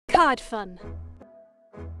card fun.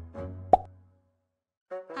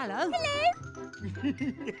 Hello. Hello.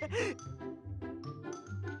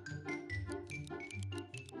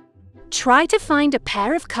 Try to find a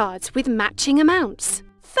pair of cards with matching amounts.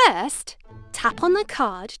 First, tap on the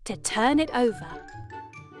card to turn it over.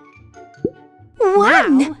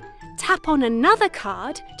 1. Now, tap on another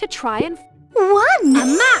card to try and 1. a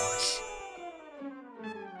match.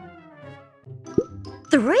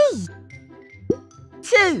 3.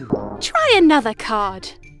 2. Try another card.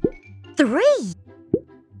 3.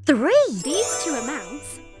 3. These two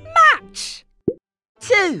amounts match.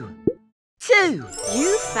 2. 2.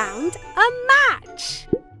 You found a match.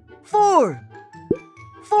 4.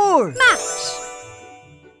 4. Match.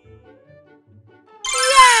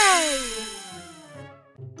 Yay!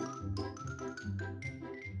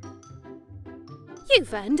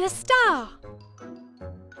 You've earned a star.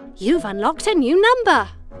 You've unlocked a new number.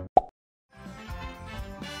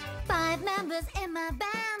 5 members in my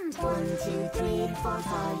band. 1, 2, 3, 4,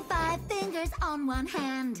 5. 5 fingers on one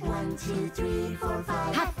hand. 1, 2, 3, 4,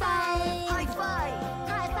 5. High five! High five!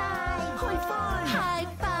 High five! High five! High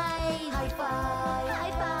five! High five!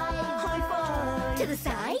 High five! High five! To the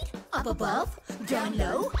side, up above, down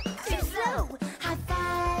low, too slow. High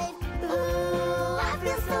five! Ooh, I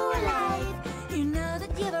feel so alive. You know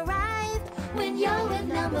that you've arrived when you're with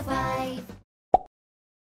number 5.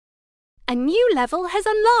 A new level has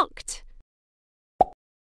unlocked.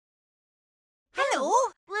 Hello.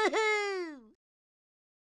 Woohoo!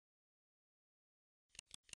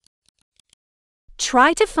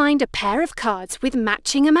 Try to find a pair of cards with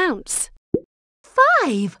matching amounts.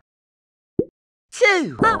 5.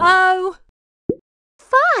 2. Uh-oh!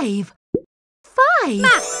 5. 5.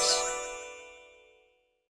 Match!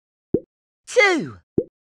 2.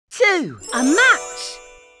 2. A match!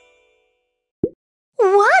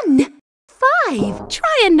 1. 5.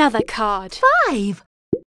 Try another card. 5.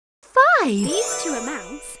 5. These two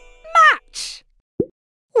amounts match!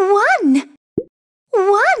 1.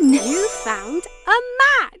 1. You found a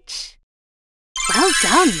match! Well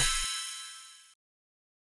done!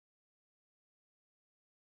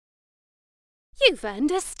 You've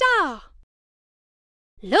earned a star.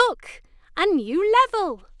 Look, a new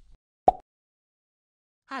level.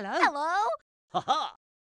 Hello. Hello. Ha-ha.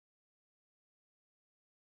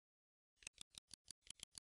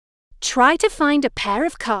 Try to find a pair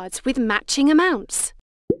of cards with matching amounts.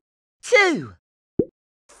 2.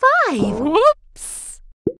 5. Whoops!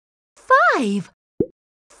 5.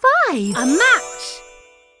 5. A match!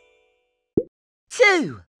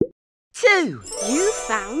 2. 2. You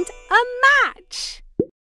found a match!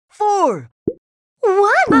 4.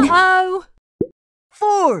 1. Uh-oh!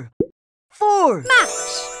 4. 4.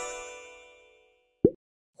 Match!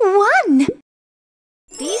 1.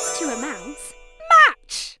 These two amounts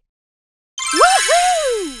match!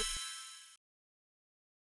 Woohoo!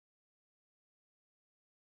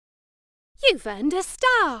 You've earned a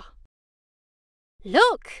star.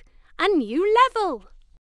 Look, a new level.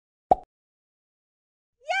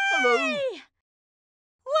 Hello.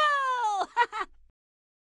 Whoa!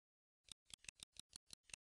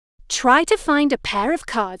 Try to find a pair of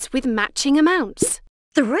cards with matching amounts.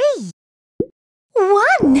 3.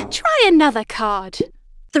 1. Try another card.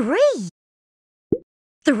 3.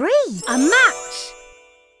 3. A match!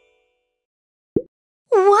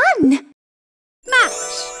 1.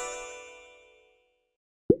 Match!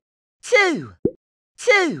 2.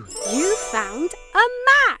 2. You found a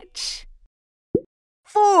match!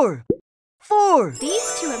 4. 4.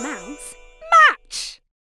 These two amounts match!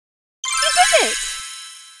 You did it!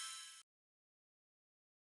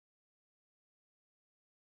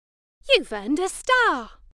 You've earned a star.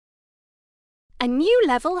 A new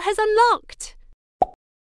level has unlocked.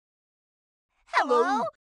 Hello.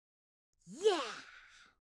 Yeah.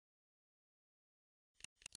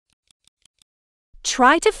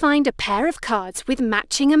 Try to find a pair of cards with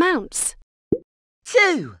matching amounts.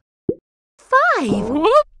 2. 5.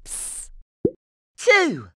 Whoops!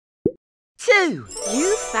 2. 2.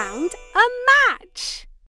 You found a match!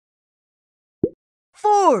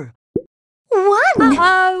 4. 1.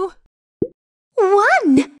 Uh-oh!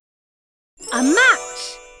 1. A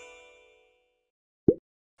match!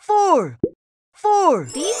 4. 4.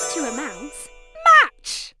 These two amounts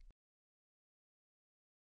match!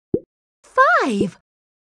 5.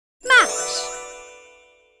 Match!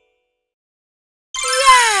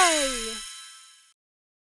 Yay!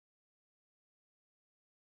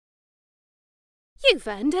 You've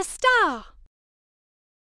earned a star.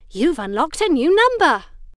 You've unlocked a new number.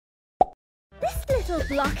 This little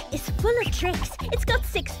block is full of tricks. It's got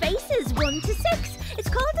 6 faces, 1 to 6. It's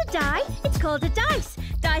called a die, it's called a dice.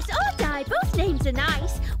 Dice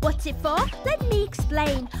What's it for? Let me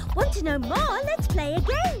explain. Want to know more? Let's play a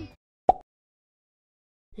game.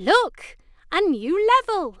 Look, a new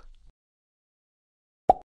level.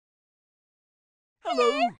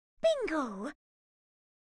 Hello. Bingo.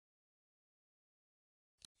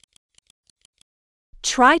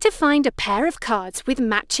 Try to find a pair of cards with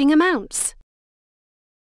matching amounts.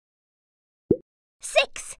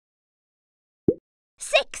 6.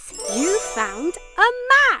 6. You found a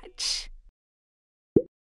match.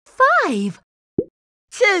 5.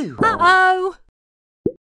 2. Uh-oh.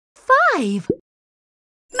 5.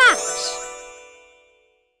 Match.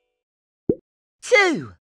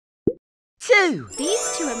 2. 2.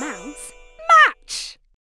 These two amounts match.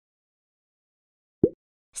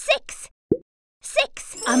 6.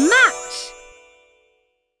 6. A match.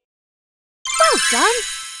 Well done.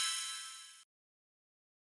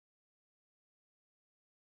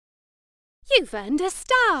 You've earned a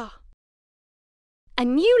star. A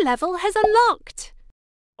new level has unlocked.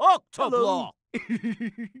 Octoblock.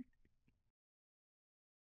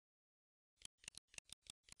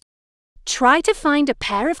 Try to find a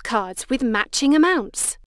pair of cards with matching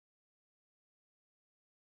amounts.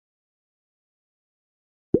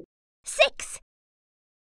 6.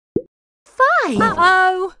 5.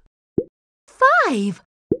 Uh-oh. 5.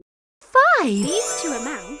 5. These two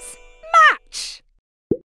amounts match.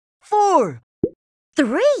 4.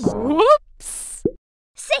 3. Whoops.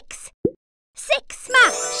 6. 6.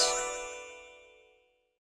 Match.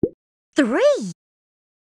 3.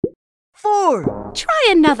 4. Try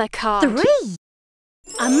another card. 3.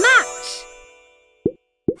 A match.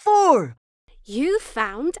 4. You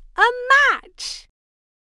found a match.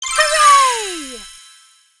 Hooray!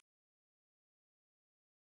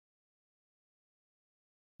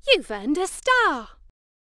 You've earned a star.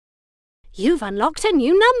 You've unlocked a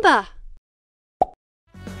new number.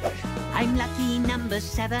 I'm lucky number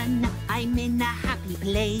 7, I'm in a happy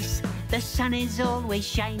place. The sun is always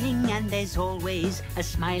shining and there's always a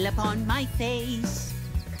smile upon my face.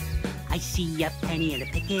 I see a penny and I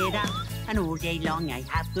pick it up, and all day long I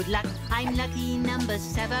have good luck. I'm lucky number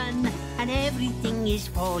 7, and everything is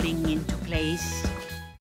falling into place.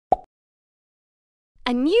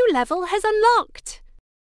 A new level has unlocked.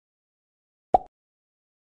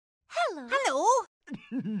 Hello. Hello.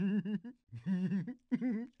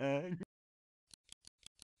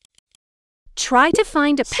 Try to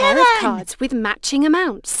find a pair of 7. cards with matching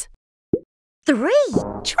amounts. 3.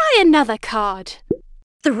 Try another card.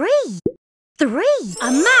 3. 3.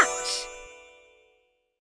 A match.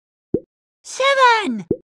 7.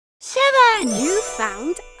 7. You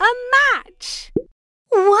found a match.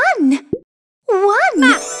 1. 1.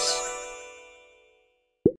 Match.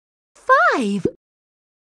 5.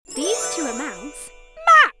 These two amounts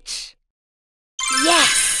match.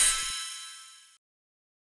 Yes!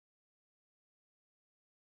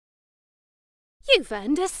 You've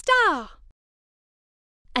earned a star.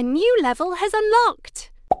 A new level has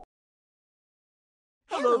unlocked.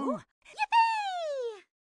 Hello. Yippee!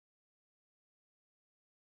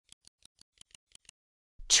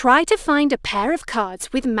 Try to find a pair of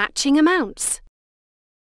cards with matching amounts.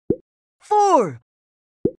 4.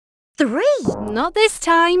 3. Not this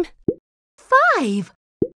time. 5.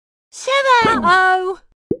 7. Uh-oh.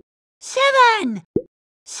 7.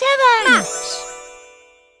 7. Match.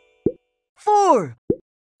 4.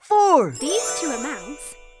 4. These two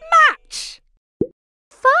amounts match.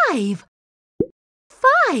 5.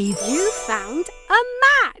 5. You found a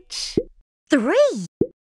match. 3.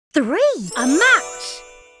 3. A match.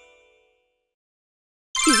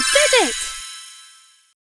 You did it!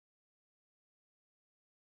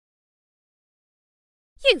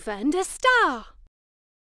 You've earned a star.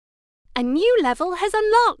 A new level has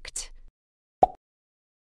unlocked.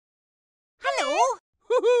 Hello.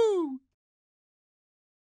 Woohoo!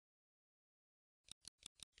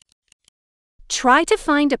 Try to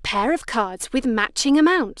find a pair of cards with matching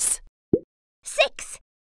amounts. 6.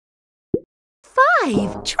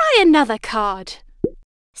 5. Try another card.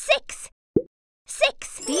 6.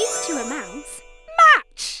 6. These two amounts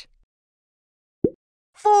match.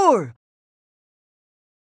 4.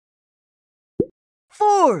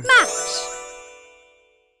 4. Match.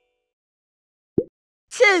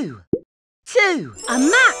 2. 2. A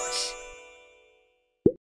match.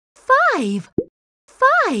 5.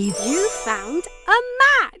 5. You found a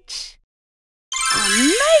match.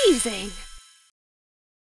 Amazing!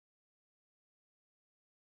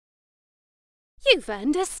 You've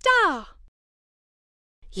earned a star.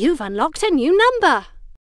 You've unlocked a new number.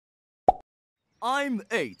 I'm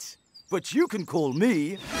 8, but you can call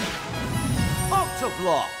me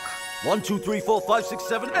Octoblock. 1, 2, 3, 4, 5, 6,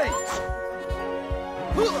 7, 8.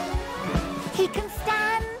 He can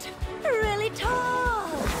stand really tall.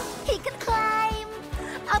 He can climb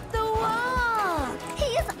up the wall. He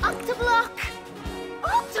is Octoblock.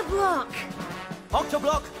 Octoblock.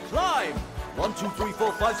 Octoblock, climb! 1, 2, 3,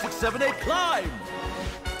 4, 5, 6, 7, 8, climb!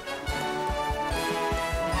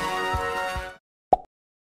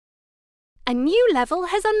 A new level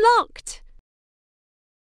has unlocked.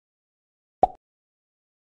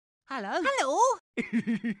 Hello. Hello.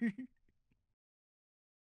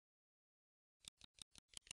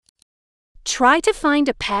 Try to find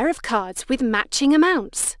a pair of cards with matching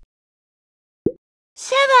amounts.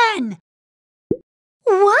 7.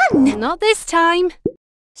 1. Not this time.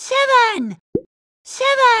 7.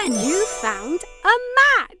 7. You found a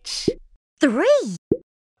match. 3.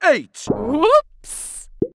 8. Whoops!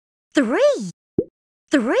 3.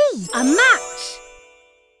 3. A match.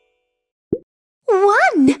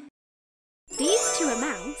 1. These two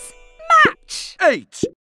amounts match. 8.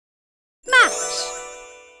 Match.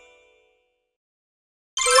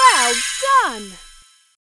 Well done.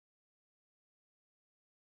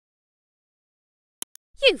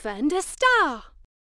 You've earned a star.